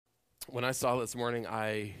When I saw it this morning,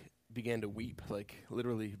 I began to weep, like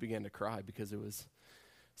literally began to cry because it was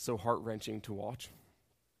so heart-wrenching to watch.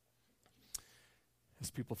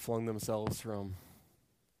 As people flung themselves from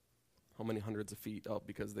how many hundreds of feet up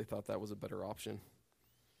because they thought that was a better option.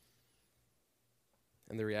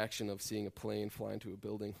 And the reaction of seeing a plane fly into a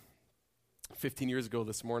building. 15 years ago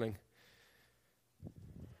this morning,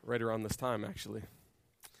 right around this time actually,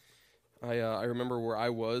 I remember where I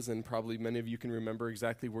was, and probably many of you can remember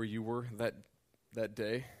exactly where you were that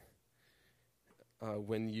day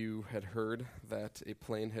when you had heard that a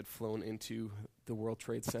plane had flown into the World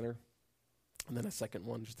Trade Center, and then a second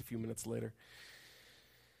one just a few minutes later.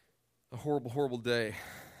 A horrible, horrible day.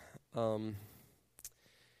 But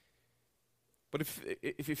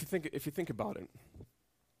if you think about it,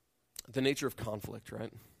 the nature of conflict,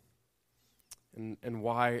 right? And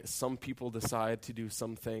why some people decide to do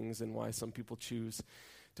some things, and why some people choose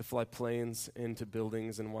to fly planes into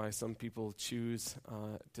buildings, and why some people choose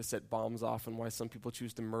to set bombs off, and why some people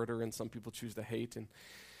choose to murder, and some people choose to hate,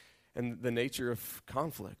 and the nature of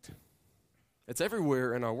conflict. It's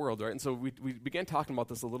everywhere in our world, right? And so we began talking about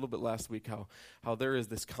this a little bit last week, how there is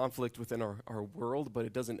this conflict within our world, but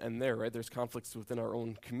it doesn't end there, right? There's conflicts within our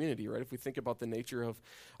own community, right? If we think about the nature of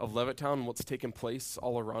Levittown and what's taken place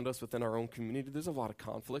all around us within our own community, there's a lot of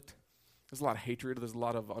conflict. There's a lot of hatred. There's a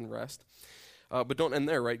lot of unrest. But don't end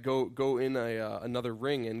there, right? Go in another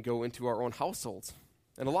ring and go into our own households.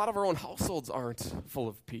 And a lot of our own households aren't full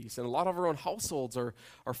of peace. And a lot of our own households are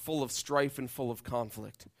full of strife and full of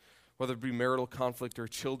conflict. Whether it be marital conflict or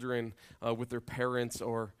children with their parents,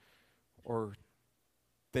 or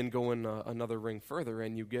then go in another ring further,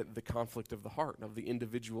 and you get the conflict of the heart, of the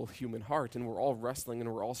individual human heart. And we're all wrestling,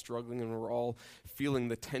 and we're all struggling, and we're all feeling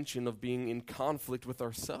the tension of being in conflict with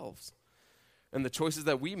ourselves. And the choices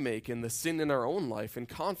that we make, and the sin in our own life, and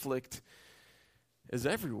conflict is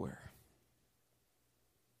everywhere.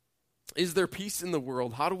 Is there peace in the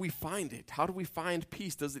world? How do we find it? How do we find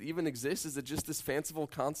peace? Does it even exist? Is it just this fanciful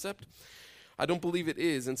concept? I don't believe it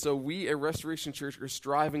is. And so we at Restoration Church are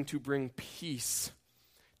striving to bring peace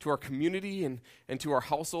to our community and to our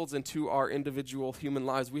households and to our individual human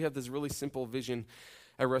lives. We have this really simple vision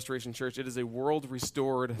at Restoration Church. It is a world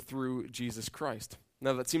restored through Jesus Christ.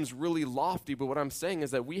 Now, that seems really lofty, but what I'm saying is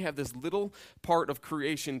that we have this little part of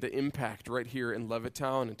creation to impact right here in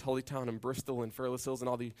Levittown and Tullytown and Bristol and Fairless Hills and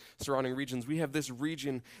all the surrounding regions. We have this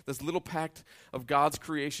region, this little pact of God's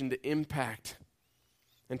creation to impact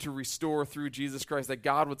and to restore through Jesus Christ, that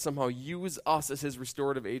God would somehow use us as his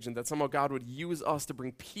restorative agent, that somehow God would use us to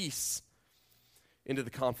bring peace into the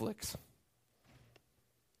conflicts.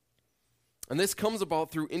 And this comes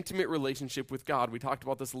about through intimate relationship with God. We talked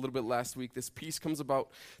about this a little bit last week. This peace comes about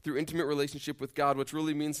through intimate relationship with God, which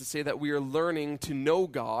really means to say that we are learning to know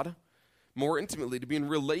God more intimately, to be in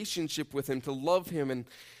relationship with him, to love him,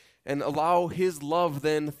 and allow his love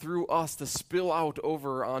then through us to spill out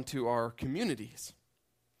over onto our communities.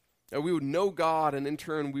 That we would know God, and in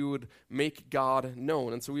turn we would make God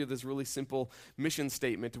known. And so we have this really simple mission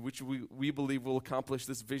statement, which we believe will accomplish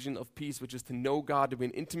this vision of peace, which is to know God, to be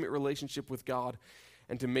in intimate relationship with God,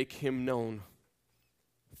 and to make him known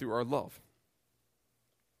through our love.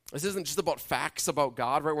 This isn't just about facts about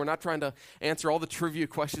God, right? We're not trying to answer all the trivia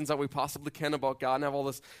questions that we possibly can about God and have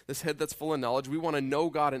all this head that's full of knowledge. We want to know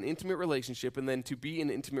God in intimate relationship, and then to be in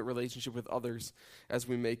intimate relationship with others as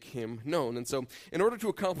we make him known. And so in order to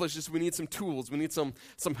accomplish this, we need some tools. We need some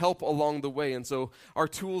help along the way. And so our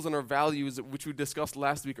tools and our values, which we discussed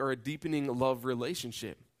last week, are a deepening love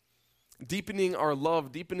relationship. Deepening our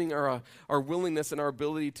love, deepening our willingness and our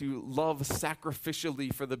ability to love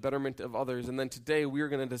sacrificially for the betterment of others. And then today we are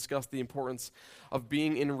going to discuss the importance of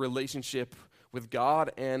being in a relationship with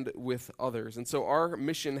God and with others. And so our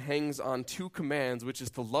mission hangs on two commands, which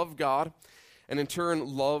is to love God and in turn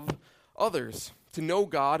love others. To know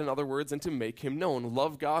God, in other words, and to make him known.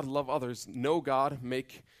 Love God, love others. Know God,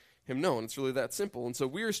 make him known. It's really that simple. And so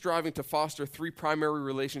we are striving to foster three primary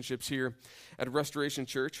relationships here at Restoration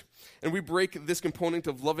Church. And we break this component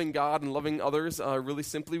of loving God and loving others really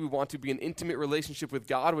simply. We want to be in intimate relationship with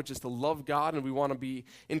God, which is to love God, and we want to be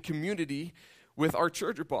in community with our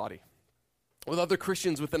church body, with other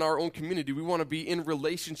Christians within our own community. We want to be in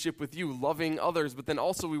relationship with you, loving others, but then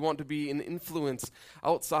also we want to be an influence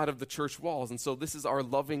outside of the church walls. And so this is our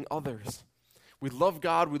loving others. We love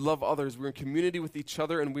God, we love others, we're in community with each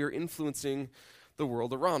other, and we are influencing the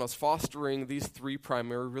world around us, fostering these three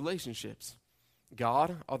primary relationships.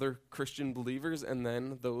 God, other Christian believers, and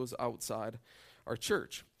then those outside our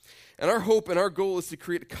church. And our hope and our goal is to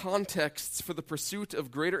create contexts for the pursuit of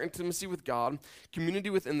greater intimacy with God, community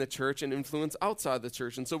within the church, and influence outside the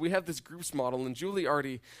church. And so we have this groups model, and Julie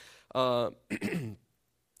already I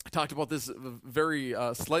talked about this very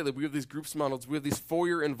slightly. We have these groups models. We have these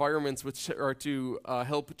foyer environments which are to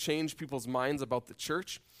help change people's minds about the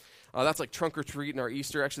church. That's like trunk or treat and our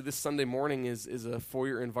Easter. Actually, this Sunday morning is a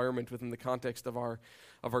foyer environment within the context of our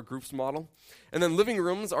groups model. And then living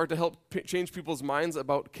rooms are to help change people's minds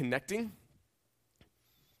about connecting.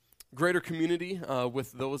 Greater community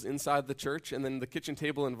with those inside the church, and then the kitchen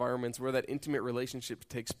table environments where that intimate relationship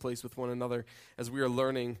takes place with one another as we are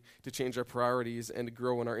learning to change our priorities and to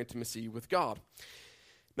grow in our intimacy with God.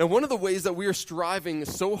 Now, one of the ways that we are striving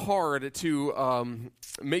so hard to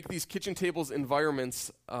make these kitchen tables environments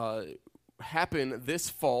happen this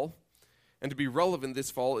fall and to be relevant this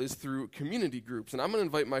fall is through community groups. And I'm going to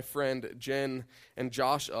invite my friend Jen and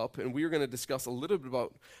Josh up, and we are going to discuss a little bit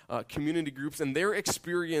about community groups and their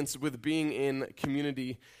experience with being in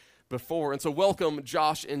community before. And so welcome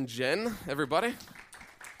Josh and Jen, everybody.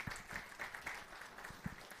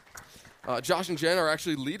 Josh and Jen are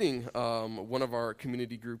actually leading one of our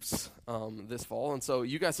community groups this fall. And so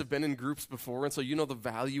you guys have been in groups before, and so you know the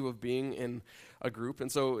value of being in a group.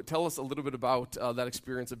 And so tell us a little bit about that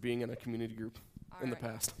experience of being in a community group in the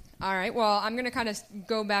past. All right. Well, I'm going to kind of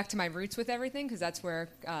go back to my roots with everything because that's where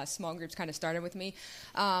small groups kind of started with me.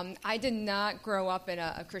 I did not grow up in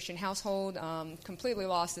a Christian household, completely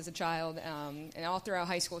lost as a child, and all throughout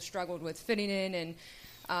high school struggled with fitting in and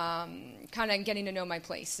kind of getting to know my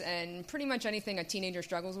place. And pretty much anything a teenager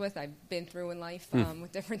struggles with, I've been through in life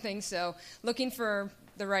with different things. So looking for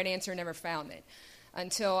the right answer, never found it.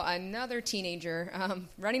 Until another teenager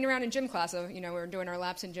running around in gym class. So, we were doing our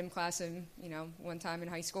laps in gym class and, one time in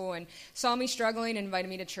high school and saw me struggling and invited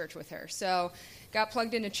me to church with her. So got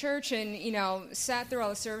plugged into church and, sat through all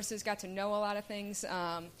the services, got to know a lot of things.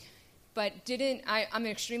 But I'm an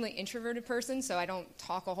extremely introverted person, so I don't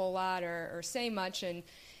talk a whole lot or say much. And,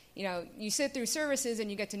 you sit through services and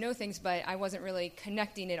you get to know things, but I wasn't really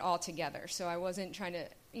connecting it all together. So I wasn't trying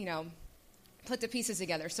to, put the pieces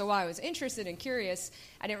together. So while I was interested and curious,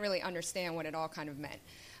 I didn't really understand what it all kind of meant.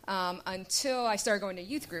 Until I started going to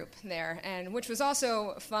youth group there, and which was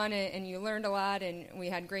also fun, and you learned a lot, and we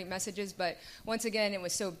had great messages. But once again, it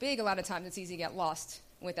was so big, a lot of times it's easy to get lost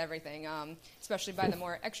with everything, especially by the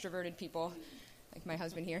more extroverted people, like my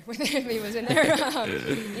husband here, if he was in there.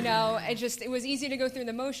 It was easy to go through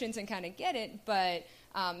the motions and kind of get it, but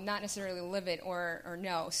not necessarily live it or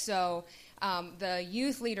know. So the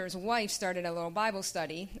youth leader's wife started a little Bible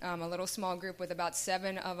study, a little small group with about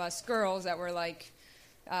 7 of us girls that were like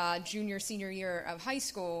junior, senior year of high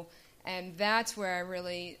school, and that's where I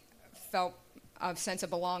really felt a sense of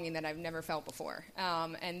belonging that I've never felt before.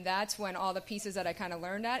 And that's when all the pieces that I kind of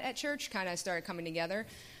learned at church kind of started coming together,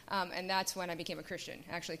 and that's when I became a Christian,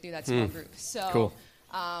 actually through that small group. So cool.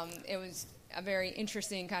 It was a very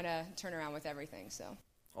interesting kind of turnaround with everything. So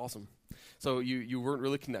awesome. So you weren't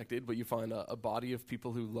really connected, but you find a body of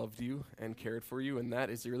people who loved you and cared for you, and that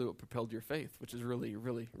is really what propelled your faith, which is really,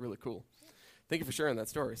 really, really cool. Thank you for sharing that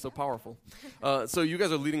story. So powerful. So you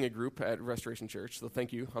guys are leading a group at Restoration Church, so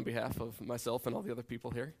thank you on behalf of myself and all the other people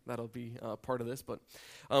here that'll be part of this. But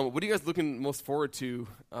what are you guys looking most forward to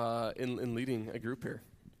in leading a group here?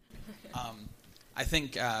 I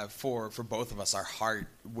think for both of us, our heart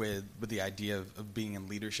with the idea of being in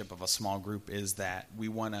leadership of a small group is that we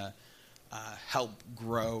want to help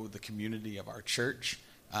grow the community of our church.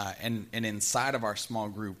 And inside of our small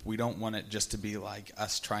group, we don't want it just to be like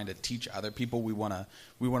us trying to teach other people. We want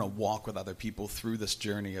to walk with other people through this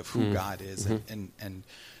journey of who God is and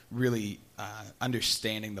really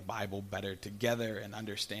understanding the Bible better together and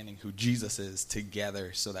understanding who Jesus is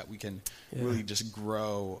together so that we can really just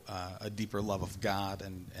grow a deeper love of God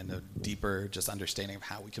and a deeper just understanding of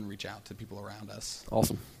how we can reach out to people around us.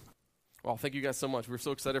 Awesome. Well, thank you guys so much. We're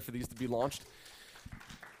so excited for these to be launched.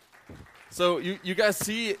 So you guys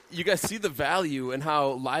see the value and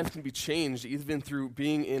how lives can be changed even through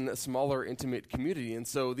being in a smaller, intimate community. And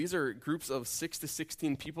so these are groups of 6 to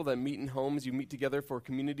 16 people that meet in homes. You meet together for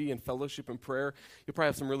community and fellowship and prayer. You'll probably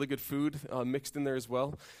have some really good food mixed in there as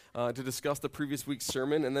well to discuss the previous week's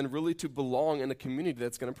sermon and then really to belong in a community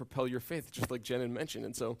that's going to propel your faith, just like Jen had mentioned.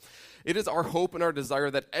 And so it is our hope and our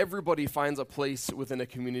desire that everybody finds a place within a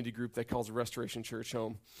community group that calls Restoration Church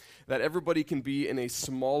home, that everybody can be in a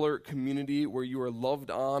smaller community where you are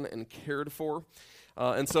loved on and cared for.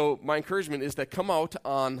 And so my encouragement is that come out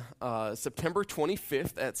on September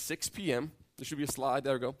 25th at 6 p.m. There should be a slide.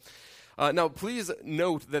 There we go. Now, please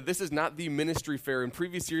note that this is not the ministry fair. In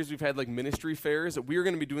previous years, we've had like ministry fairs. We are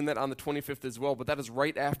going to be doing that on the 25th as well, but that is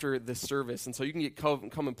right after this service. And so you can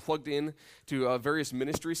come and plugged in to various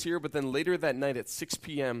ministries here. But then later that night at 6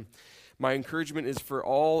 p.m., my encouragement is for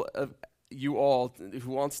you all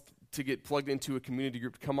who wants to get plugged into a community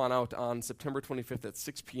group to come on out on September 25th at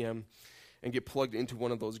 6 p.m. and get plugged into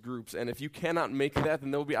one of those groups. And if you cannot make that,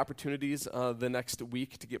 then there will be opportunities the next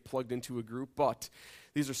week to get plugged into a group. But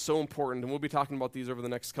these are so important, and we'll be talking about these over the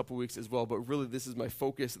next couple weeks as well. But really, this is my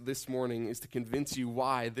focus this morning, is to convince you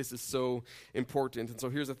why this is so important. And so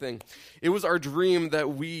here's the thing. It was our dream that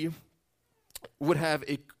we would have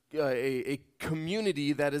a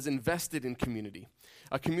community that is invested in community.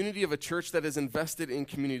 A community of a church that is invested in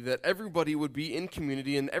community, that everybody would be in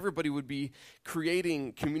community and everybody would be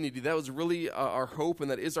creating community. That was really our hope,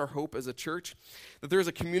 and that is our hope as a church, that there's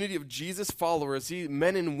a community of Jesus followers,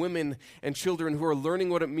 men and women and children who are learning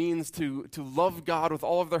what it means to love God with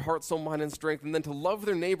all of their heart, soul, mind, and strength, and then to love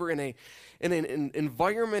their neighbor in an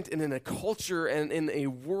environment and in a culture and in a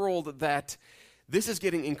world that this is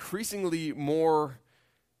getting increasingly more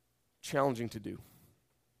challenging to do.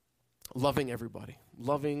 Loving everybody,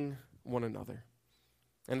 loving one another.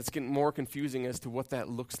 And it's getting more confusing as to what that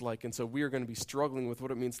looks like. And so we are going to be struggling with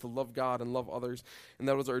what it means to love God and love others. And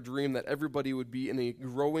that was our dream, that everybody would be in a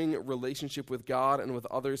growing relationship with God and with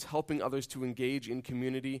others, helping others to engage in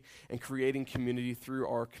community and creating community through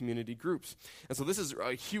our community groups. And so this is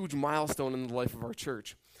a huge milestone in the life of our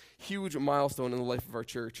church. Huge milestone in the life of our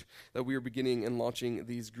church that we are beginning and launching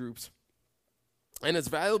these groups. And as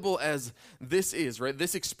valuable as this is, right,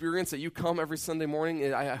 this experience that you come every Sunday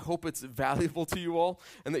morning, I hope it's valuable to you all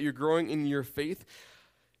and that you're growing in your faith.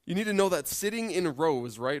 You need to know that sitting in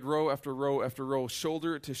rows, right, row after row after row,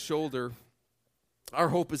 shoulder to shoulder, our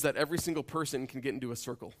hope is that every single person can get into a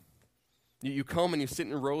circle. You come and you sit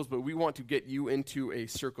in rows, but we want to get you into a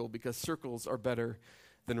circle because circles are better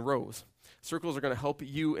than rows. Circles are going to help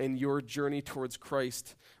you in your journey towards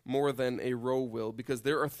Christ more than a row will, because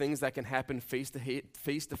there are things that can happen face to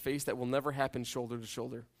face that will never happen shoulder to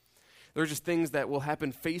shoulder. There are just things that will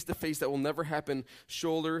happen face to face that will never happen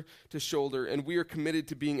shoulder to shoulder, and we are committed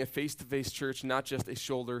to being a face to face church, not just a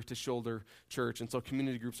shoulder to shoulder church. And so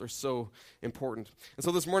community groups are so important. And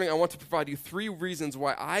so this morning I want to provide you 3 reasons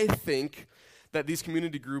why I think that these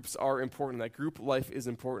community groups are important, that group life is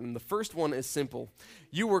important. The first one is simple.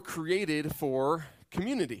 You were created for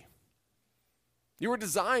community. You were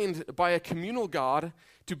designed by a communal God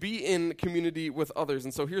to be in community with others.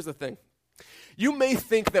 And so here's the thing. You may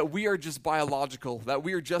think that we are just biological, that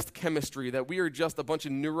we are just chemistry, that we are just a bunch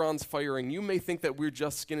of neurons firing. You may think that we're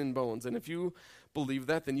just skin and bones. And if you believe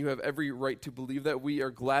that, then you have every right to believe that. We are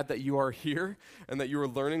glad that you are here and that you are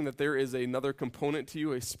learning that there is another component to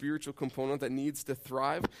you, a spiritual component that needs to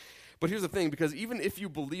thrive. But here's the thing, because even if you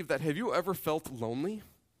believe that, have you ever felt lonely?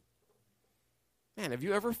 Man, have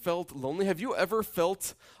you ever felt lonely? Have you ever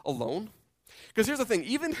felt alone? Because here's the thing,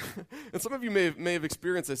 even, and some of you may have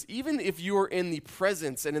experienced this, even if you are in the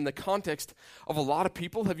presence and in the context of a lot of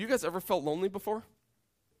people, have you guys ever felt lonely before?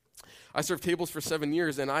 I served tables for 7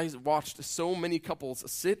 years, and I watched so many couples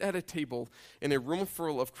sit at a table in a room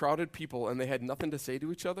full of crowded people, and they had nothing to say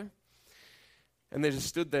to each other. And they just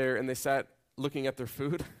stood there, and they sat looking at their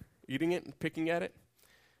food, eating it and picking at it,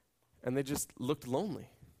 and they just looked lonely.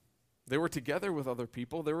 They were together with other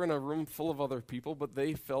people. They were in a room full of other people, but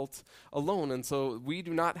they felt alone. And so we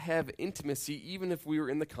do not have intimacy even if we are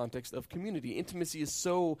in the context of community. Intimacy is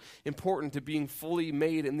so important to being fully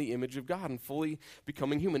made in the image of God and fully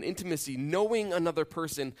becoming human. Intimacy, knowing another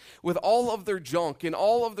person with all of their junk and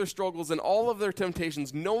all of their struggles and all of their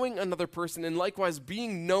temptations, knowing another person and likewise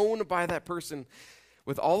being known by that person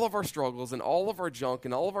with all of our struggles and all of our junk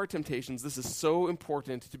and all of our temptations. This is so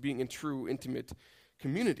important to being in true, intimate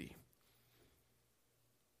community.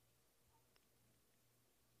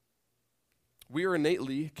 We are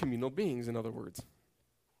innately communal beings, in other words.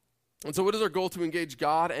 And so what is our goal? To engage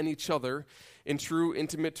God and each other in true,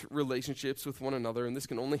 intimate relationships with one another, and this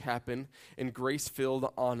can only happen in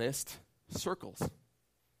grace-filled, honest circles.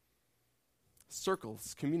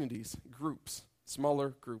 Circles, communities, groups,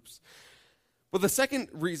 smaller groups. But the second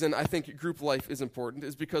reason I think group life is important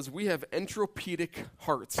is because we have entropedic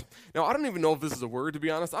hearts. Now, I don't even know if this is a word, to be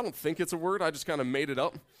honest. I don't think it's a word. I just kind of made it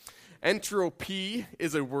up. Entropy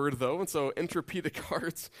is a word, though, and so entropedic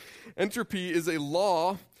hearts. Entropy is a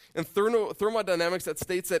law in thermodynamics that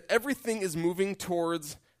states that everything is moving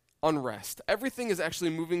towards unrest. Everything is actually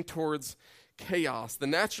moving towards chaos. The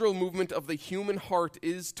natural movement of the human heart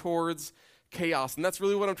is towards chaos, and that's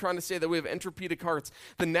really what I'm trying to say, that we have entropedic hearts.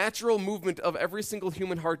 The natural movement of every single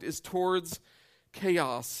human heart is towards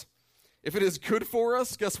chaos. If it is good for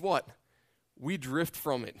us, guess what? We drift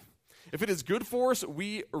from it. If it is good for us,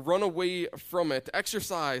 we run away from it.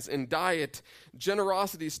 Exercise and diet,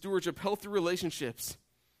 generosity, stewardship, healthy relationships.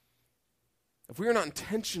 If we are not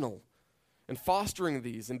intentional and fostering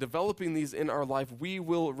these and developing these in our life, we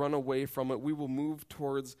will run away from it. We will move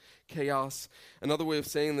towards chaos. Another way of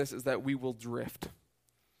saying this is that we will drift.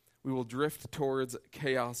 We will drift towards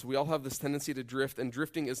chaos. We all have this tendency to drift, and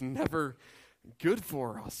drifting is never good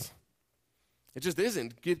for us. It just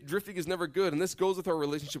isn't. Drifting is never good, and this goes with our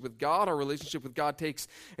relationship with God. Our relationship with God takes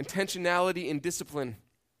intentionality and discipline.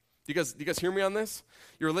 Do you guys hear me on this?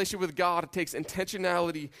 Your relationship with God takes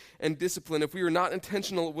intentionality and discipline. If we are not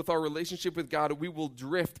intentional with our relationship with God, we will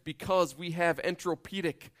drift because we have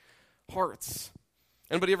entropeic hearts.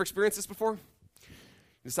 Anybody ever experienced this before?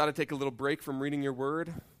 You decided to take a little break from reading your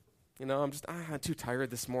word. You know, I'm too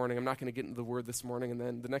tired this morning. I'm not going to get into the word this morning. And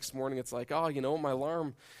then the next morning it's like, my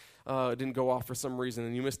alarm didn't go off for some reason.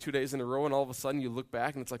 And you missed 2 days in a row, and all of a sudden you look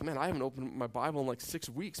back and it's like, man, I haven't opened my Bible in like 6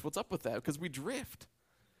 weeks. What's up with that? Because we drift.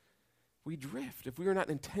 We drift. If we are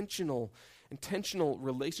not intentional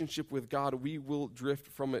relationship with God, we will drift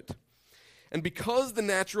from it. And because the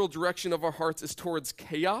natural direction of our hearts is towards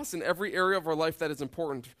chaos in every area of our life that is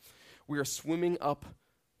important, we are swimming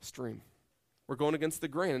upstream. We're going against the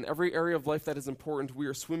grain. In every area of life that is important, we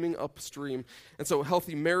are swimming upstream. And so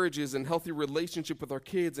healthy marriages and healthy relationship with our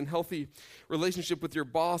kids and healthy relationship with your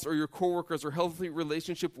boss or your coworkers or healthy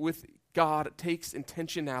relationship with God takes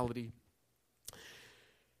intentionality.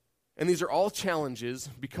 And these are all challenges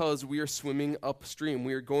because we are swimming upstream.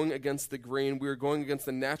 We are going against the grain. We are going against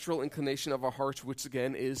the natural inclination of our hearts, which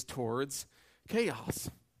again is towards chaos.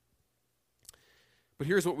 But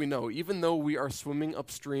here's what we know. Even though we are swimming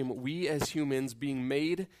upstream, we as humans being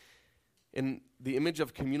made in the image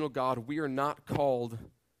of communal God, we are not called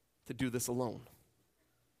to do this alone.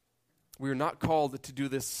 We are not called to do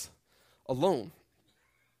this alone.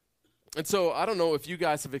 And so I don't know if you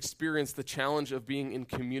guys have experienced the challenge of being in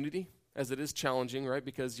community, as it is challenging, right?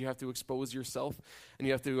 Because you have to expose yourself and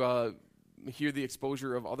you have to hear the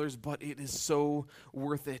exposure of others, but it is so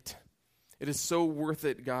worth it. It is so worth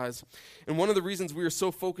it, guys. And one of the reasons we are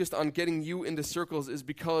so focused on getting you into circles is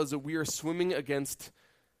because we are swimming against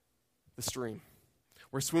the stream.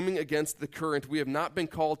 We're swimming against the current. We have not been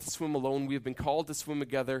called to swim alone. We have been called to swim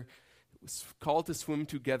together.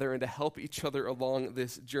 And to help each other along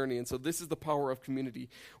this journey. And so this is the power of community.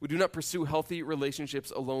 We do not pursue healthy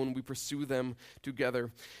relationships alone. We pursue them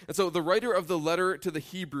together. And so the writer of the letter to the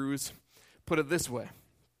Hebrews put it this way.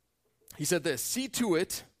 He said this, "See to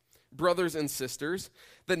it, brothers and sisters,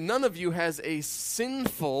 that none of you has a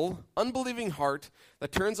sinful, unbelieving heart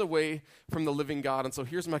that turns away from the living God." And so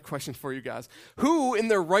here's my question for you guys. Who in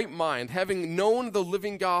their right mind, having known the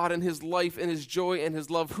living God and his life and his joy and his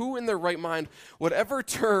love, who in their right mind would ever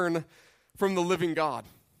turn from the living God?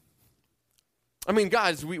 I mean,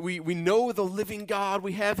 guys, we know the living God.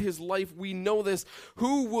 We have his life. We know this.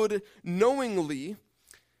 Who would knowingly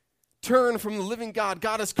turn from the living God?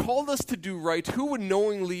 God has called us to do right. Who would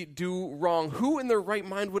knowingly do wrong? Who in their right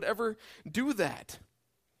mind would ever do that?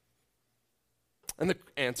 And the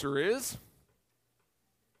answer is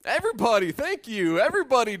everybody. Thank you.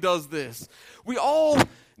 Everybody does this. We all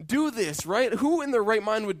do this, right? Who in their right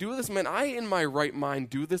mind would do this? Man, I in my right mind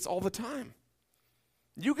do this all the time.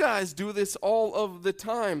 You guys do this all of the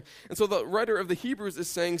time. And so the writer of the Hebrews is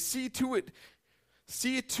saying, see to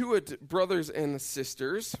it, brothers and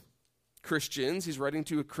sisters, Christians. He's writing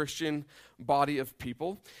to a Christian body of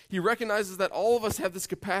people. He recognizes that all of us have this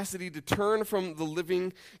capacity to turn from the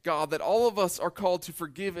living God, that all of us are called to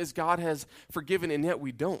forgive as God has forgiven, and yet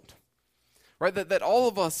we don't. Right? That all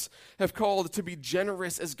of us have called to be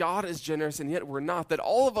generous as God is generous, and yet we're not. That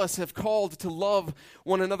all of us have called to love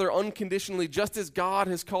one another unconditionally, just as God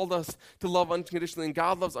has called us to love unconditionally, and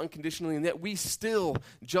God loves unconditionally, and yet we still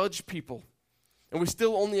judge people. And we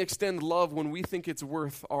still only extend love when we think it's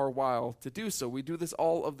worth our while to do so. We do this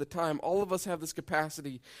all of the time. All of us have this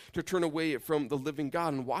capacity to turn away from the living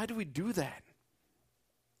God. And why do we do that?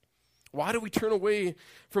 Why do we turn away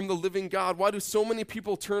from the living God? Why do so many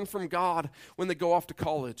people turn from God when they go off to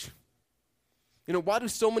college? You know, why do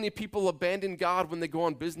so many people abandon God when they go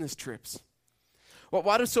on business trips? Well,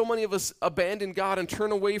 why do so many of us abandon God and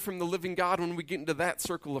turn away from the living God when we get into that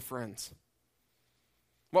circle of friends?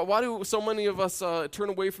 Well, why do so many of us turn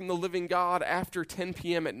away from the living God after 10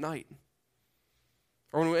 p.m. at night?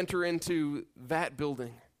 Or when we enter into that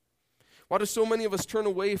building? Why do so many of us turn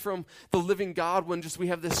away from the living God when just we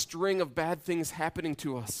have this string of bad things happening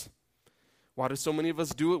to us? Why do so many of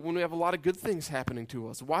us do it when we have a lot of good things happening to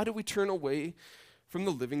us? Why do we turn away from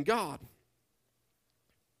the living God?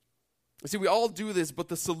 You see, we all do this, but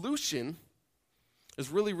the solution is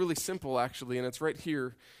really, really simple, actually, and it's right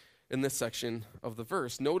here in this section of the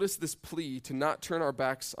verse. Notice this plea to not turn our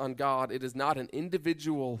backs on God. It is not an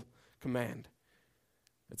individual command.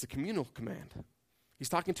 It's a communal command. He's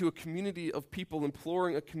talking to a community of people,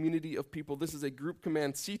 imploring a community of people. This is a group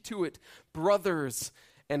command. See to it, brothers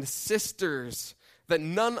and sisters, that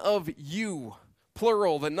none of you,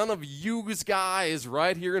 plural, that none of yous guys,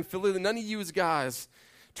 right here in Philly, that none of yous guys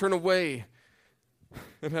turn away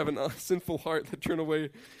and have a sinful heart that turn away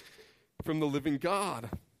from the living God.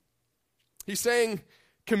 He's saying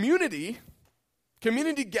community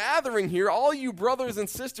gathering here, all you brothers and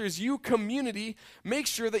sisters, you community, make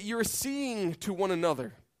sure that you're seeing to one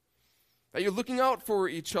another, that you're looking out for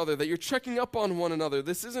each other, that you're checking up on one another.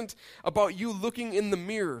 This isn't about you looking in the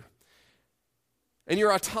mirror and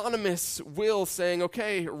your autonomous will saying,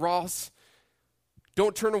 okay, Ross,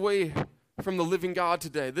 don't turn away from the living God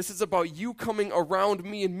today. This is about you coming around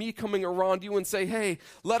me and me coming around you and say, hey,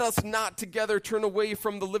 let us not together turn away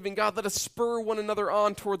from the living God. Let us spur one another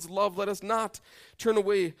on towards love. Let us not turn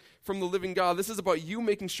away from the living God. This is about you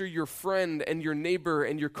making sure your friend and your neighbor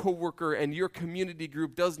and your coworker and your community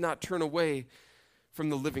group does not turn away from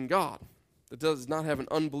the living God. That does not have an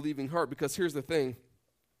unbelieving heart, because here's the thing,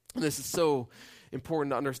 and this is so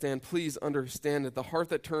important to understand. Please understand that the heart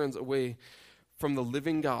that turns away from the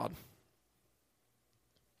living God,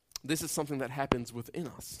 this is something that happens within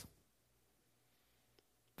us.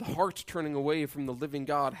 The heart turning away from the living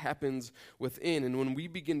God happens within. And when we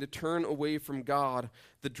begin to turn away from God,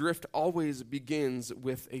 the drift always begins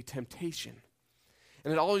with a temptation.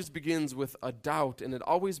 And it always begins with a doubt. And it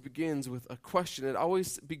always begins with a question. It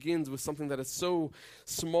always begins with something that is so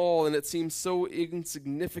small and it seems so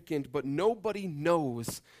insignificant. But nobody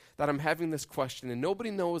knows that I'm having this question. And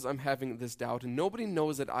nobody knows I'm having this doubt. And nobody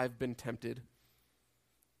knows that I've been tempted,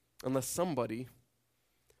 unless somebody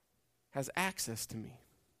has access to me.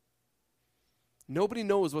 Nobody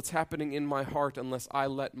knows what's happening in my heart unless I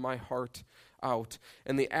let my heart out.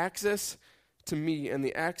 And the access to me and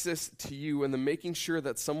the access to you and the making sure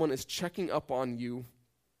that someone is checking up on you,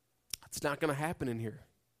 it's not going to happen in here.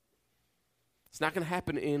 It's not going to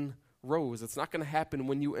happen in Rose. It's not going to happen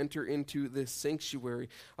when you enter into this sanctuary.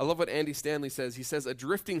 I love what Andy Stanley says. He says, a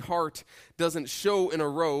drifting heart doesn't show in a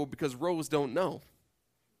row because rows don't know.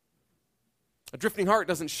 A drifting heart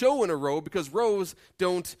doesn't show in a row because rows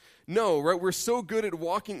don't know, right? We're so good at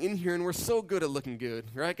walking in here and we're so good at looking good,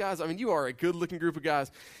 right, guys? I mean, you are a good-looking group of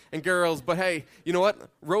guys and girls, but hey, you know what?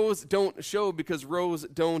 Rows don't show because rows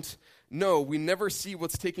don't know. We never see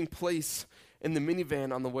what's taking place in the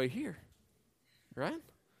minivan on the way here, right?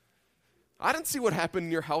 I didn't see what happened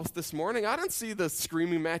in your house this morning. I didn't see the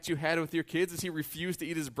screaming match you had with your kids as he refused to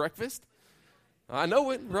eat his breakfast. I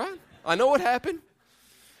know it, right? I know what happened.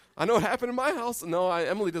 I know what happened in my house. No,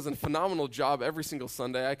 Emily does a phenomenal job every single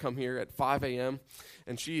Sunday. I come here at 5 a.m.,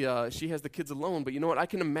 and she has the kids alone. But you know what? I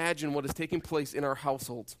can imagine what is taking place in our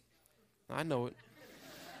households. I know it.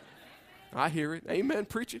 I hear it. Amen.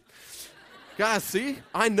 Preach it. Guys, see?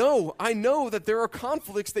 I know that there are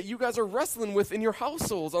conflicts that you guys are wrestling with in your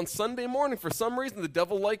households on Sunday morning. For some reason, the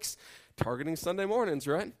devil likes targeting Sunday mornings,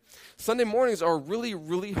 right? Sunday mornings are a really,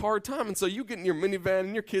 really hard time. And so you get in your minivan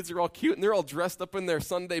and your kids are all cute and they're all dressed up in their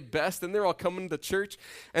Sunday best and they're all coming to church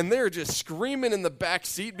and they're just screaming in the back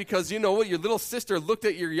seat because, you know what, your little sister looked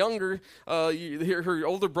at your her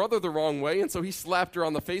older brother the wrong way, and so he slapped her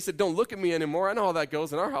on the face and said, don't look at me anymore. I know how that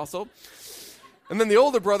goes in our household. And then the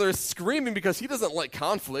older brother is screaming because he doesn't like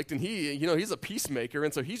conflict and he's a peacemaker,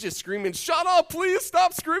 and so he's just screaming, shut up, please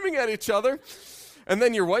stop screaming at each other. And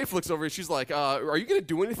then your wife looks over and she's like, are you going to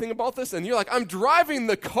do anything about this? And you're like, I'm driving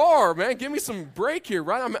the car, man. Give me some break here,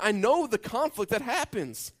 right? I know the conflict that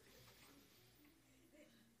happens.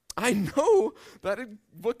 I know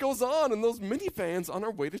what goes on in those minivans on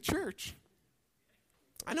our way to church.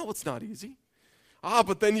 I know it's not easy.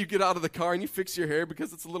 But then you get out of the car and you fix your hair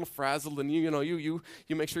because it's a little frazzled, and you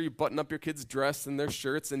make sure you button up your kids' dress and their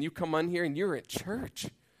shirts, and you come on here and you're at church.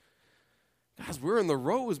 Guys, we're in the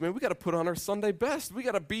rows, man. We got to put on our Sunday best. We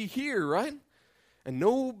got to be here, right? And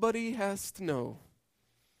nobody has to know.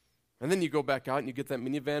 And then you go back out and you get that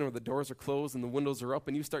minivan where the doors are closed and the windows are up,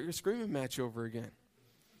 and you start your screaming match over again.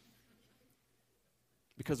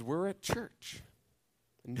 Because we're at church.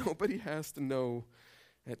 And nobody has to know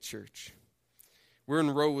at church. We're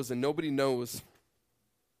in rows and nobody knows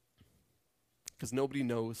because nobody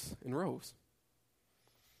knows in rows.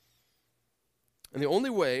 And the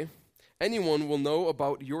only way anyone will know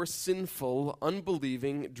about your sinful,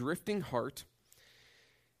 unbelieving, drifting heart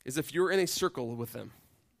is if you're in a circle with them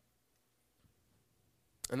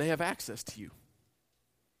and they have access to you.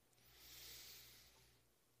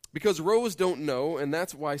 Because rows don't know, and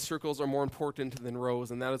that's why circles are more important than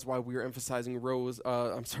rows, and that is why we are emphasizing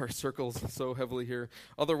circles so heavily here.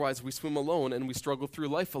 Otherwise, we swim alone, and we struggle through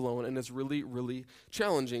life alone, and it's really, really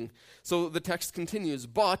challenging. So the text continues,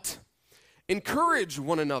 but encourage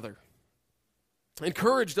one another.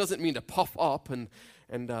 Encourage doesn't mean to puff up and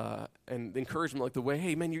encouragement like the way,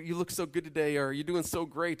 hey man, you look so good today, or you're doing so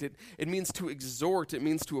great. It means to exhort, it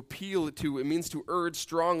means to appeal, it means to urge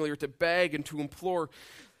strongly, or to beg and to implore.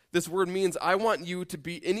 This word means I want you to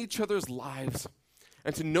be in each other's lives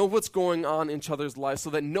and to know what's going on in each other's lives so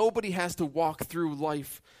that nobody has to walk through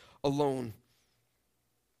life alone.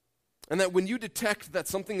 And that when you detect that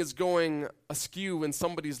something is going askew in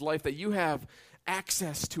somebody's life, that you have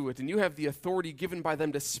access to it and you have the authority given by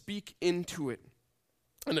them to speak into it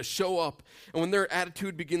and to show up. And when their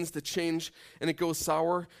attitude begins to change and it goes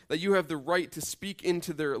sour, that you have the right to speak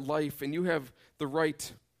into their life and you have the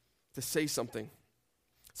right to say something.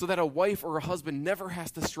 So that a wife or a husband never has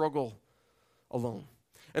to struggle alone.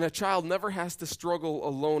 And a child never has to struggle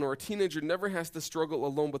alone, or a teenager never has to struggle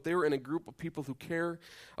alone, but they are in a group of people who care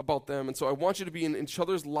about them. And so I want you to be in each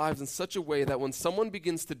other's lives in such a way that when someone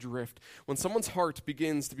begins to drift, when someone's heart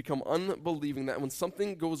begins to become unbelieving, that when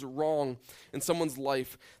something goes wrong in someone's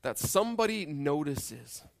life, that somebody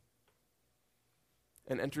notices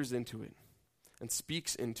and enters into it and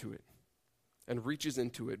speaks into it and reaches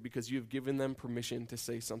into it because you've given them permission to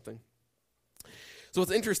say something. So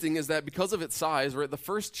what's interesting is that because of its size, right, the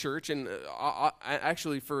first church, and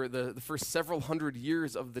actually for the first several hundred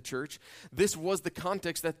years of the church, this was the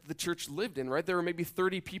context that the church lived in, right? There were maybe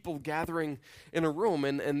 30 people gathering in a room,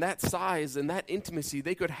 and that size and that intimacy,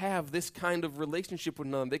 they could have this kind of relationship with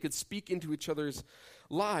one another. They could speak into each other's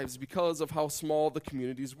lives because of how small the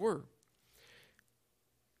communities were.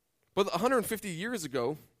 But 150 years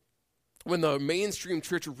ago, when the mainstream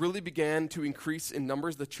church really began to increase in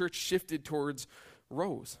numbers, the church shifted towards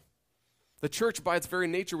rows. The church, by its very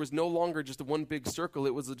nature, was no longer just one big circle.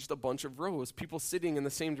 It was just a bunch of rows, people sitting in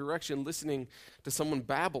the same direction, listening to someone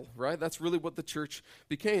babble, right? That's really what the church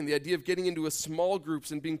became. The idea of getting into a small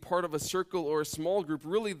groups and being part of a circle or a small group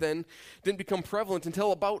really then didn't become prevalent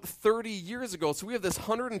until about 30 years ago. So we have this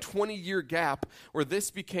 120-year gap where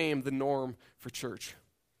this became the norm for church.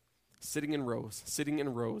 Sitting in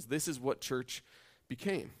rows. This is what church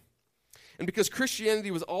became. And because Christianity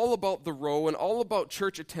was all about the row and all about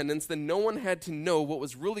church attendance, then no one had to know what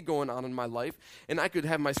was really going on in my life. And I could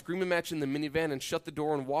have my screaming match in the minivan and shut the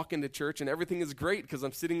door and walk into church, and everything is great because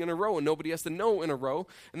I'm sitting in a row and nobody has to know in a row.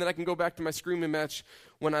 And then I can go back to my screaming match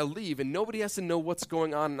when I leave, and nobody has to know what's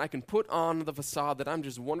going on. And I can put on the facade that I'm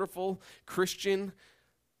just wonderful Christian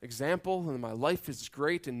example, and my life is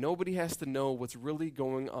great, and nobody has to know what's really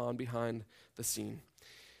going on behind the scene.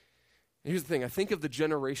 And here's the thing, I think of the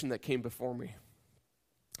generation that came before me.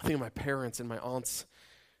 I think of my parents and my aunts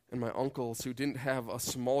and my uncles who didn't have a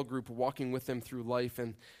small group walking with them through life,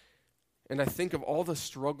 and I think of all the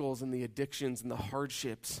struggles and the addictions and the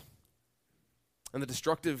hardships and the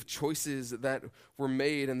destructive choices that were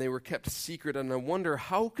made, and they were kept secret, and I wonder,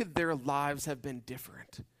 how could their lives have been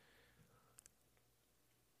different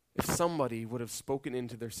if somebody would have spoken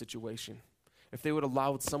into their situation, if they would have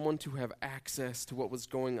allowed someone to have access to what was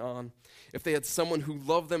going on, if they had someone who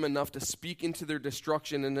loved them enough to speak into their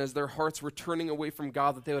destruction, and as their hearts were turning away from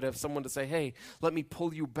God, that they would have someone to say, hey, let me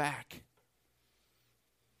pull you back.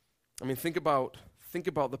 I mean, think about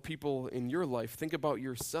the people in your life. Think about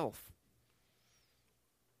yourself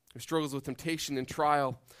who struggles with temptation and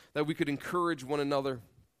trial, that we could encourage one another.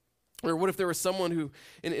 Or what if there was someone who,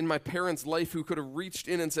 in my parents' life, who could have reached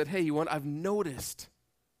in and said, hey, you want, I've noticed.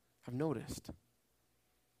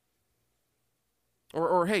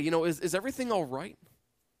 Or hey, is everything all right?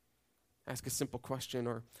 Ask a simple question.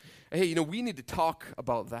 Or, hey, we need to talk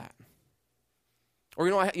about that.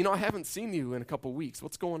 Or, I haven't seen you in a couple weeks.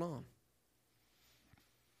 What's going on?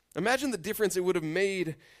 Imagine the difference it would have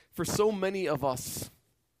made for so many of us,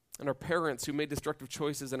 and our parents who made destructive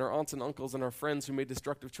choices, and our aunts and uncles and our friends who made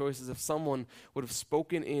destructive choices, if someone would have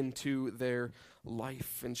spoken into their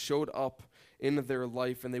life and showed up in their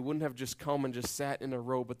life, and they wouldn't have just come and just sat in a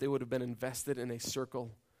row, but they would have been invested in a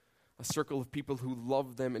circle of people who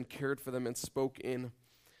loved them and cared for them and spoke in.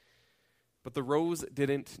 But the rows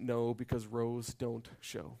didn't know, because rows don't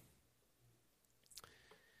show.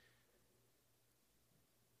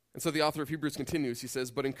 And so the author of Hebrews continues. He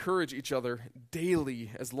says, but encourage each other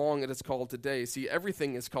daily as long as it's called today. See,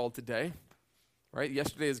 everything is called today, right?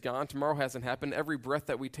 Yesterday is gone. Tomorrow hasn't happened. Every breath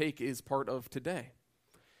that we take is part of today.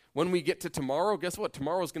 When we get to tomorrow, guess what?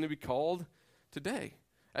 Tomorrow is going to be called today.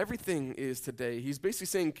 Everything is today. He's basically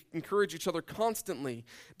saying encourage each other constantly,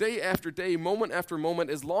 day after day, moment after moment.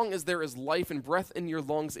 As long as there is life and breath in your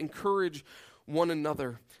lungs, encourage one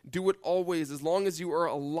another. Do it always. As long as you are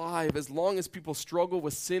alive, as long as people struggle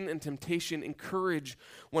with sin and temptation, encourage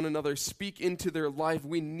one another. Speak into their life.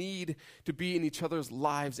 We need to be in each other's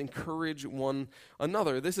lives. Encourage one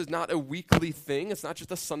another. This is not a weekly thing. It's not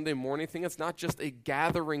just a Sunday morning thing. It's not just a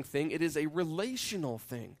gathering thing. It is a relational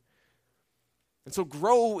thing. And so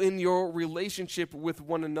grow in your relationship with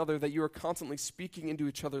one another, that you are constantly speaking into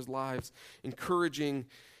each other's lives, encouraging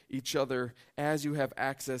each other as you have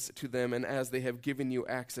access to them and as they have given you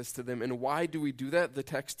access to them. And why do we do that? The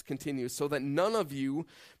text continues, so that none of you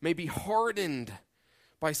may be hardened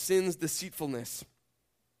by sin's deceitfulness.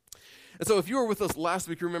 And so if you were with us last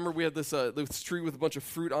week, remember we had this tree with a bunch of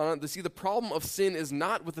fruit on it. See, the problem of sin is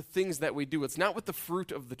not with the things that we do. It's not with the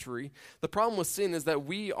fruit of the tree. The problem with sin is that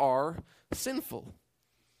we are sinful.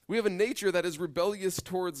 We have a nature that is rebellious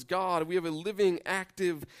towards God. We have a living,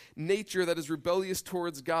 active nature that is rebellious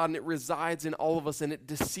towards God, and it resides in all of us, and it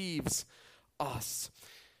deceives us.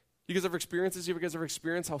 You guys ever experienced this? You guys ever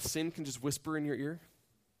experienced how sin can just whisper in your ear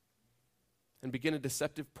and begin a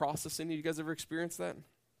deceptive process in you? You guys ever experienced that?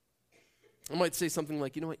 I might say something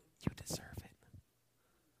like, you know what? You deserve it.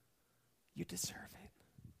 You deserve it.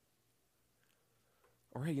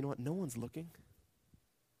 Or hey, you know what? No one's looking.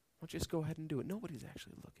 Why don't you just go ahead and do it? Nobody's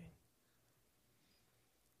actually looking.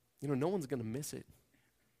 You know, no one's going to miss it.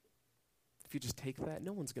 If you just take that,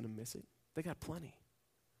 no one's going to miss it. They got plenty.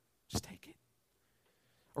 Just take it.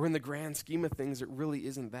 Or in the grand scheme of things, it really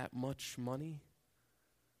isn't that much money.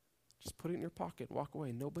 Just put it in your pocket. Walk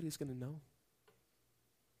away. Nobody's going to know.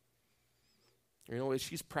 You know,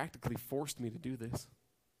 she's practically forced me to do this.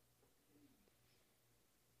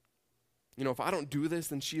 You know, if I don't do this,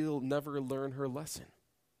 then she'll never learn her lesson.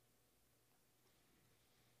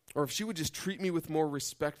 Or if she would just treat me with more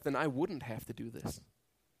respect, then I wouldn't have to do this.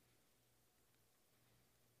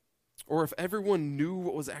 Or if everyone knew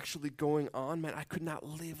what was actually going on, man, I could not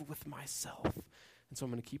live with myself. And so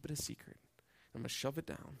I'm going to keep it a secret. I'm going to shove it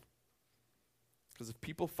down. Because if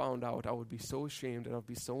people found out, I would be so ashamed and I would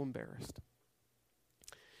be so embarrassed.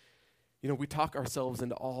 You know, we talk ourselves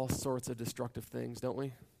into all sorts of destructive things, don't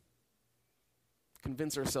we?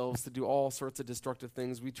 Convince ourselves to do all sorts of destructive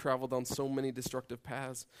things. We travel down so many destructive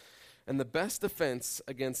paths. And the best defense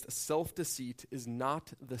against self-deceit is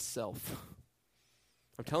not the self.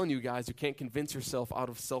 I'm telling you guys, you can't convince yourself out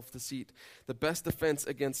of self-deceit. The best defense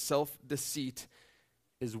against self-deceit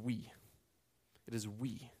is we. It is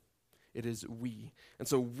we. It is we. And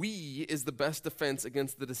so we is the best defense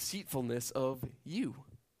against the deceitfulness of you.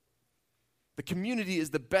 The community is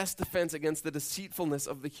the best defense against the deceitfulness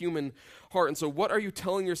of the human heart. And so what are you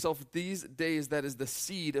telling yourself these days that is the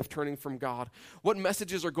seed of turning from God? What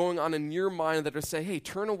messages are going on in your mind that are saying, hey,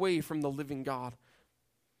 turn away from the living God?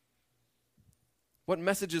 What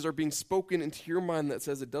messages are being spoken into your mind that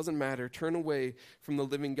says it doesn't matter, turn away from the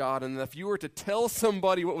living God? And if you were to tell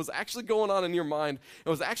somebody what was actually going on in your mind,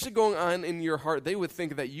 what was actually going on in your heart, they would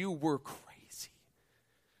think that you were crazy.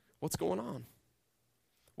 What's going on?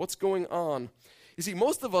 What's going on? You see,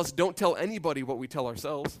 most of us don't tell anybody what we tell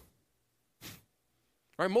ourselves.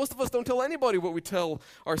 Right? Most of us don't tell anybody what we tell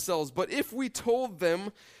ourselves. But if we told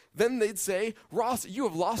them, then they'd say, Ross, you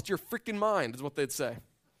have lost your freaking mind, is what they'd say.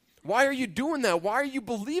 Why are you doing that? Why are you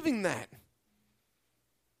believing that?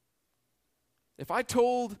 If I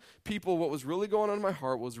told people what was really going on in my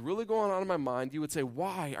heart, what was really going on in my mind, you would say,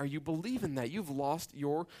 why are you believing that? You've lost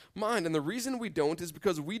your mind. And the reason we don't is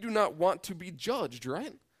because we do not want to be judged,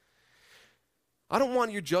 right? I don't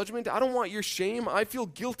want your judgment. I don't want your shame. I feel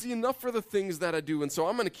guilty enough for the things that I do. And so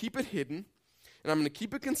I'm going to keep it hidden, and I'm going to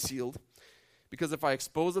keep it concealed, because if I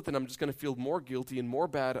expose it, then I'm just going to feel more guilty and more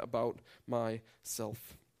bad about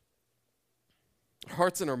myself. Our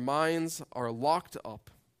hearts and our minds are locked up.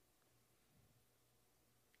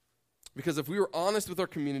 Because if we were honest with our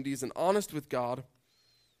communities and honest with God,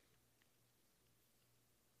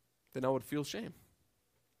 then I would feel shame.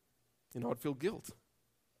 And I would feel guilt.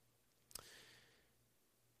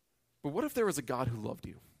 But what if there was a God who loved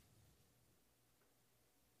you?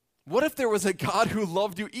 What if there was a God who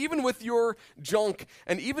loved you even with your junk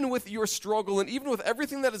and even with your struggle and even with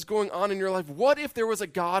everything that is going on in your life? What if there was a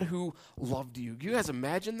God who loved you? You guys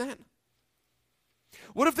imagine that?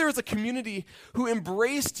 What if there was a community who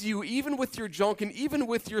embraced you even with your junk and even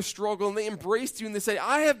with your struggle, and they embraced you and they say,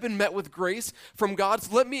 I have been met with grace from God,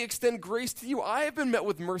 so let me extend grace to you. I have been met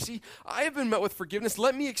with mercy. I have been met with forgiveness.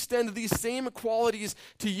 Let me extend these same qualities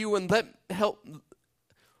to you, and let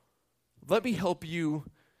me help you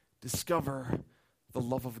discover the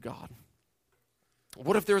love of God.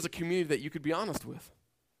 What if there was a community that you could be honest with?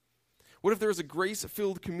 What if there was a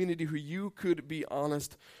grace-filled community who you could be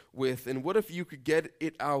honest with? And what if you could get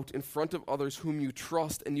it out in front of others whom you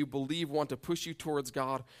trust and you believe want to push you towards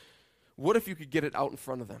God? What if you could get it out in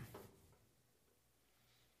front of them?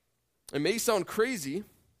 It may sound crazy,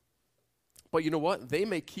 but you know what? They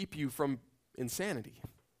may keep you from insanity.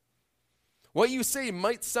 What you say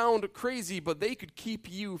might sound crazy, but they could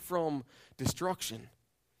keep you from destruction.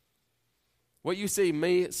 What you say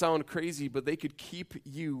may sound crazy, but they could keep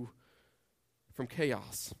you from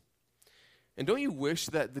chaos. And don't you wish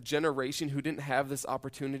that the generation who didn't have this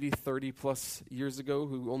opportunity 30 plus years ago,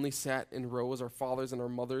 who only sat in rows, our fathers and our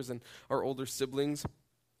mothers and our older siblings,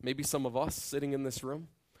 maybe some of us sitting in this room,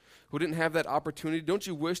 who didn't have that opportunity, don't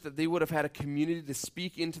you wish that they would have had a community to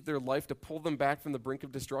speak into their life to pull them back from the brink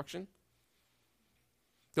of destruction?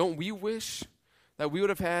 Don't we wish that we would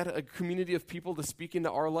have had a community of people to speak into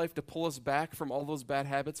our life to pull us back from all those bad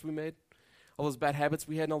habits we made? All those bad habits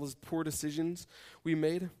we had and all those poor decisions we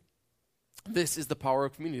made? This is the power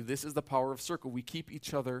of community. This is the power of Circle. We keep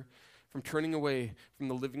each other from turning away from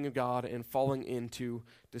the living of God and falling into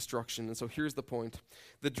destruction. And so here's the point.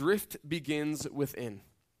 The drift begins within.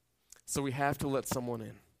 So we have to let someone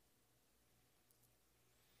in.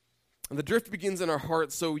 And the drift begins in our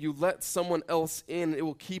hearts, so you let someone else in. It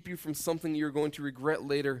will keep you from something you're going to regret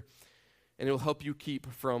later, and it will help you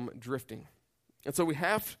keep from drifting. And so we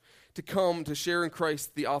have to come to share in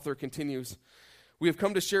Christ, the author continues. We have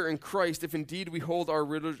come to share in Christ if indeed we hold our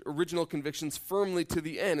original convictions firmly to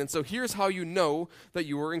the end. And so here's how you know that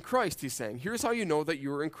you are in Christ, he's saying. Here's how you know that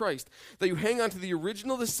you are in Christ. That you hang on to the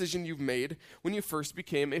original decision you've made when you first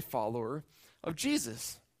became a follower of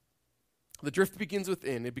Jesus. The drift begins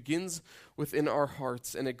within. It begins within our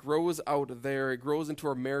hearts, and it grows out there. It grows into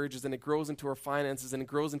our marriages, and it grows into our finances, and it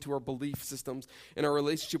grows into our belief systems and our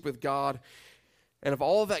relationship with God. And if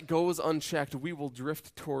all of that goes unchecked, we will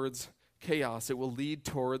drift towards chaos. It will lead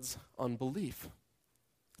towards unbelief.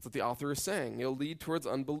 That's what the author is saying. It'll lead towards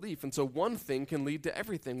unbelief. And so one thing can lead to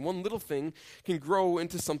everything. One little thing can grow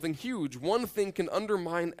into something huge. One thing can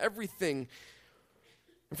undermine everything.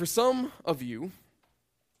 And for some of you,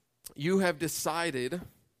 you have decided,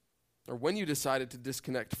 or when you decided to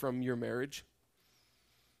disconnect from your marriage,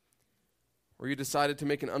 or you decided to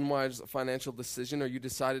make an unwise financial decision, or you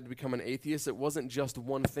decided to become an atheist, it wasn't just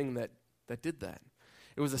one thing that did that.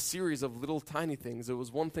 It was a series of little tiny things. It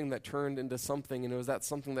was one thing that turned into something, and it was that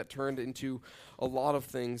something that turned into a lot of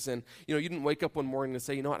things. And, you didn't wake up one morning and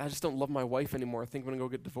say, you know what, I just don't love my wife anymore. I think I'm going to go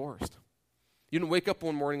get divorced. You didn't wake up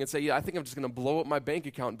one morning and say, yeah, I think I'm just going to blow up my bank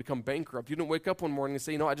account and become bankrupt. You didn't wake up one morning and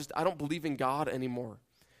say, I don't believe in God anymore.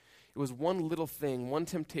 It was one little thing, one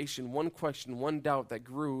temptation, one question, one doubt that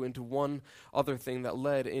grew into one other thing that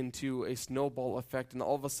led into a snowball effect. And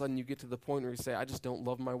all of a sudden you get to the point where you say, I just don't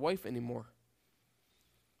love my wife anymore.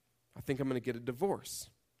 I think I'm going to get a divorce.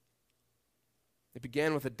 It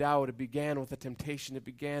began with a doubt. It began with a temptation. It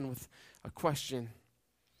began with a question.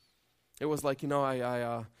 It was like,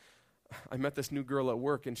 I met this new girl at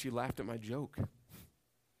work, and she laughed at my joke.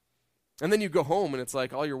 And then you go home, and it's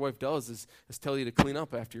like all your wife does is tell you to clean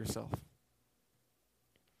up after yourself.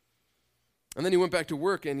 And then you went back to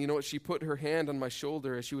work, and you know what? She put her hand on my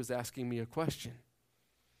shoulder as she was asking me a question.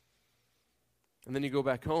 And then you go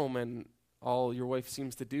back home, and all your wife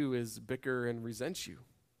seems to do is bicker and resent you.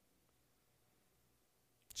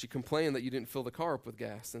 She complained that you didn't fill the car up with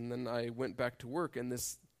gas. And then I went back to work, and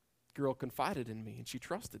this girl confided in me, and she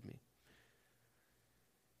trusted me.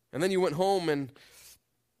 And then you went home, and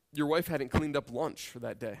your wife hadn't cleaned up lunch for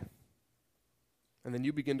that day. And then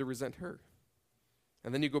you begin to resent her.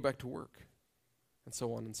 And then you go back to work, and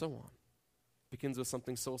so on and so on. It begins with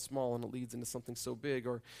something so small, and it leads into something so big.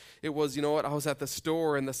 Or it was, I was at the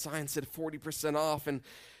store, and the sign said 40% off, and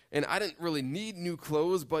I didn't really need new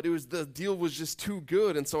clothes, but the deal was just too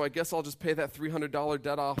good, and so I guess I'll just pay that $300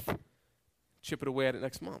 debt off, chip it away at it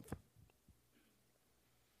next month.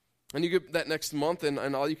 And you get that next month,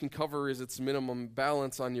 and all you can cover is its minimum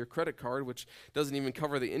balance on your credit card, which doesn't even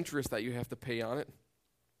cover the interest that you have to pay on it.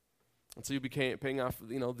 And so you became paying off,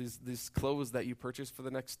 these clothes that you purchased for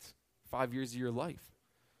the next 5 years of your life.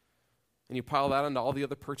 And you pile that onto all the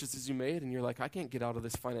other purchases you made, and you're like, I can't get out of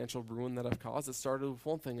this financial ruin that I've caused. It started with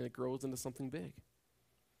one thing, and it grows into something big.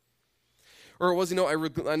 Or it was,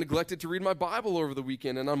 I neglected to read my Bible over the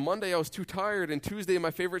weekend, and on Monday I was too tired, and Tuesday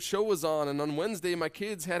my favorite show was on, and on Wednesday my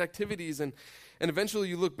kids had activities, and eventually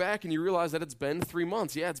you look back and you realize that it's been 3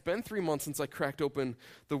 months. Yeah, it's been 3 months since I cracked open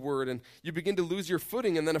the Word, and you begin to lose your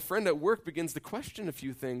footing, and then a friend at work begins to question a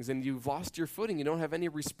few things, and you've lost your footing. You don't have any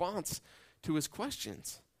response to his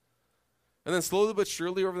questions. And then slowly but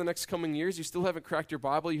surely over the next coming years, you still haven't cracked your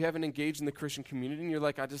Bible, you haven't engaged in the Christian community, and you're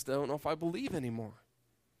like, I just don't know if I believe anymore.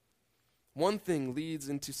 One thing leads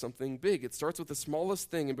into something big. It starts with the smallest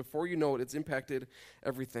thing, and before you know it, it's impacted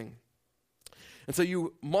everything. And so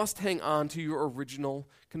you must hang on to your original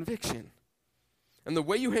conviction. And the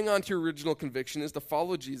way you hang on to your original conviction is to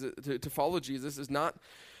follow Jesus. To follow Jesus is not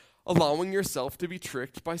allowing yourself to be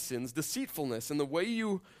tricked by sin's deceitfulness. And the way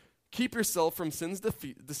you keep yourself from sin's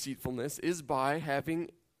deceitfulness is by having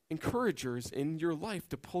encouragers in your life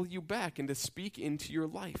to pull you back and to speak into your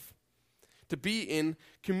life. To be in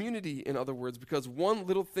community, in other words, because one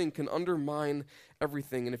little thing can undermine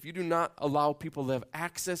everything. And if you do not allow people to have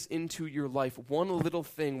access into your life, one little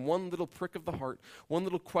thing, one little prick of the heart, one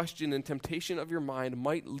little question and temptation of your mind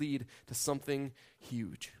might lead to something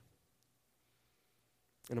huge.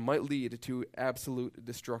 And it might lead to absolute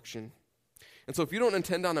destruction. And so if you don't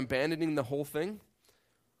intend on abandoning the whole thing,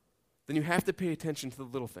 then you have to pay attention to the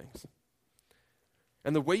little things.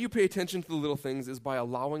 And the way you pay attention to the little things is by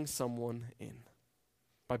allowing someone in,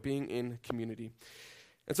 by being in community.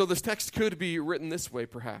 And so this text could be written this way,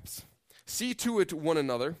 perhaps. See to one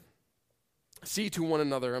another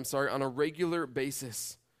on a regular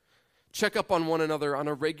basis. Check up on one another on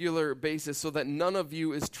a regular basis so that none of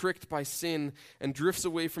you is tricked by sin and drifts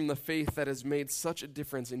away from the faith that has made such a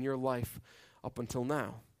difference in your life up until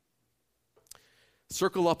now.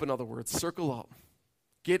 Circle up, in other words, circle up.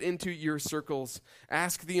 Get into your circles,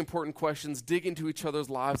 ask the important questions, dig into each other's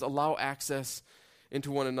lives, allow access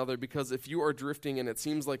into one another, because if you are drifting and it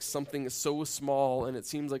seems like something is so small and it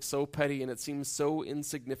seems like so petty and it seems so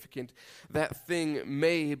insignificant, that thing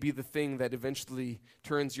may be the thing that eventually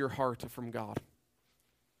turns your heart from God.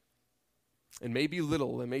 It may be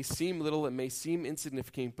little, it may seem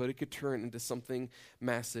insignificant, but it could turn into something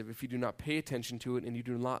massive if you do not pay attention to it and you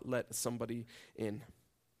do not let somebody in.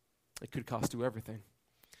 It could cost you everything.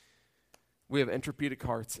 We have entropeic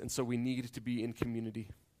hearts, and so we need to be in community.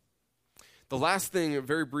 The last thing,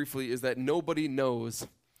 very briefly, is that nobody knows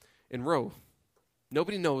in row.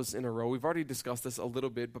 Nobody knows in a row. We've already discussed this a little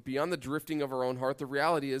bit, but beyond the drifting of our own heart, the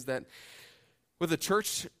reality is that with a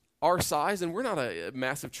church our size, and we're not a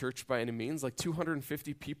massive church by any means, like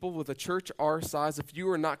 250 people, with a church our size, if you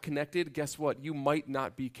are not connected, guess what? You might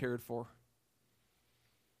not be cared for.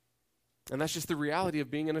 And that's just the reality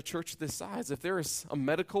of being in a church this size. If there is a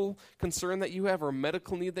medical concern that you have or a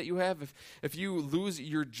medical need that you have, if you lose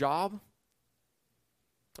your job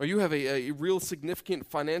or you have a real significant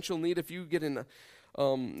financial need, if you get in,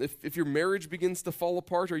 if your marriage begins to fall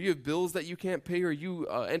apart or you have bills that you can't pay or you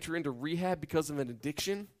enter into rehab because of an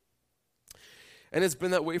addiction, and it's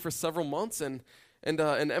been that way for several months, and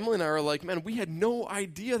Emily and I are like, man, we had no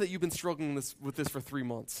idea that you've been struggling with this for 3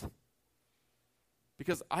 months.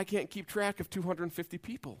 Because I can't keep track of 250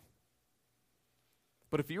 people.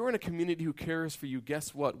 But if you're in a community who cares for you,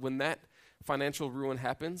 guess what? When that financial ruin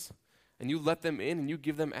happens, and you let them in and you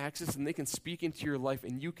give them access and they can speak into your life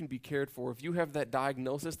and you can be cared for. If you have that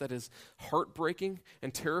diagnosis that is heartbreaking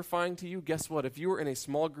and terrifying to you, guess what? If you are in a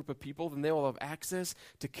small group of people, then they will have access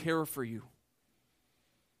to care for you.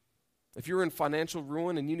 If you're in financial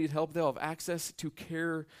ruin and you need help, they'll have access to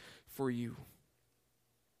care for you.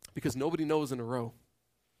 Because nobody knows in a row.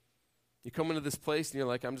 You come into this place and you're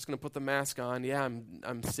like, I'm just going to put the mask on. Yeah,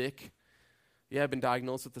 I'm sick. Yeah, I've been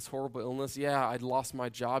diagnosed with this horrible illness. Yeah, I lost my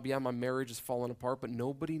job. Yeah, my marriage is falling apart. But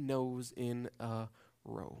nobody knows in a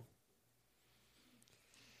row.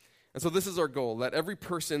 And so this is our goal, that every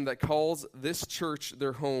person that calls this church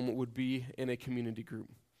their home would be in a community group.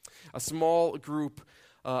 A small group,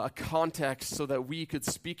 a context so that we could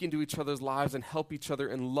speak into each other's lives and help each other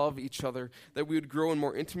and love each other, that we would grow in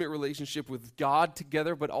more intimate relationship with God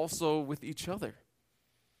together, but also with each other.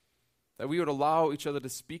 That we would allow each other to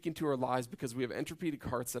speak into our lives because we have entropeic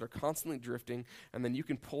hearts that are constantly drifting, and then you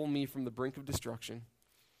can pull me from the brink of destruction.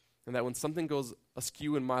 And that when something goes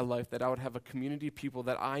askew in my life, that I would have a community of people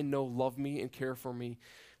that I know love me and care for me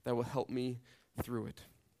that will help me through it.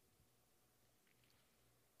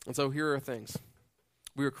 And so here are things.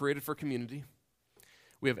 We were created for community.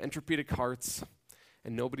 We have entropeic hearts,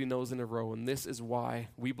 and nobody knows in a row. And this is why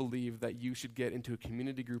we believe that you should get into a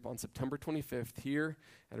community group on September 25th here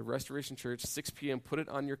at a Restoration Church, 6 p.m. Put it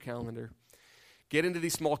on your calendar. Get into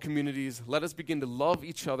these small communities. Let us begin to love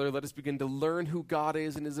each other. Let us begin to learn who God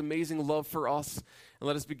is and his amazing love for us. And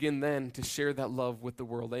let us begin then to share that love with the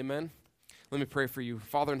world. Amen? Let me pray for you.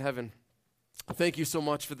 Father in heaven, thank you so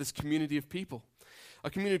much for this community of people. A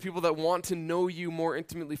community of people that want to know you more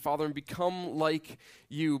intimately, Father, and become like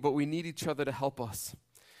you, but we need each other to help us.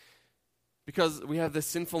 because we have this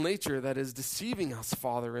sinful nature that is deceiving us,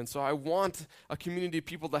 Father. And so I want a community of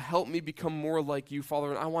people to help me become more like you, Father,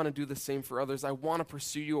 and I want to do the same for others. I want to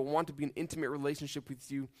pursue you. I want to be in intimate relationship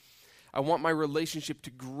with you. I want my relationship to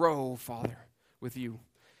grow, Father, with you.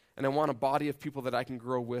 And I want a body of people that I can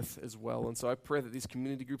grow with as well. And so I pray that these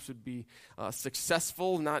community groups would be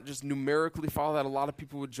successful, not just numerically, Father, that a lot of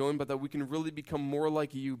people would join, but that we can really become more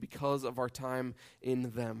like you because of our time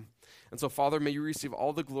in them. And so, Father, may you receive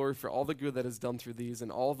all the glory for all the good that is done through these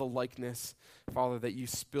and all the likeness, Father, that you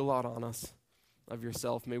spill out on us of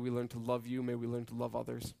yourself. May we learn to love you. May we learn to love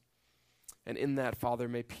others. And in that, Father,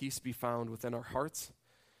 may peace be found within our hearts,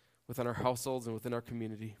 within our households, and within our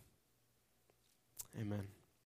community. Amen.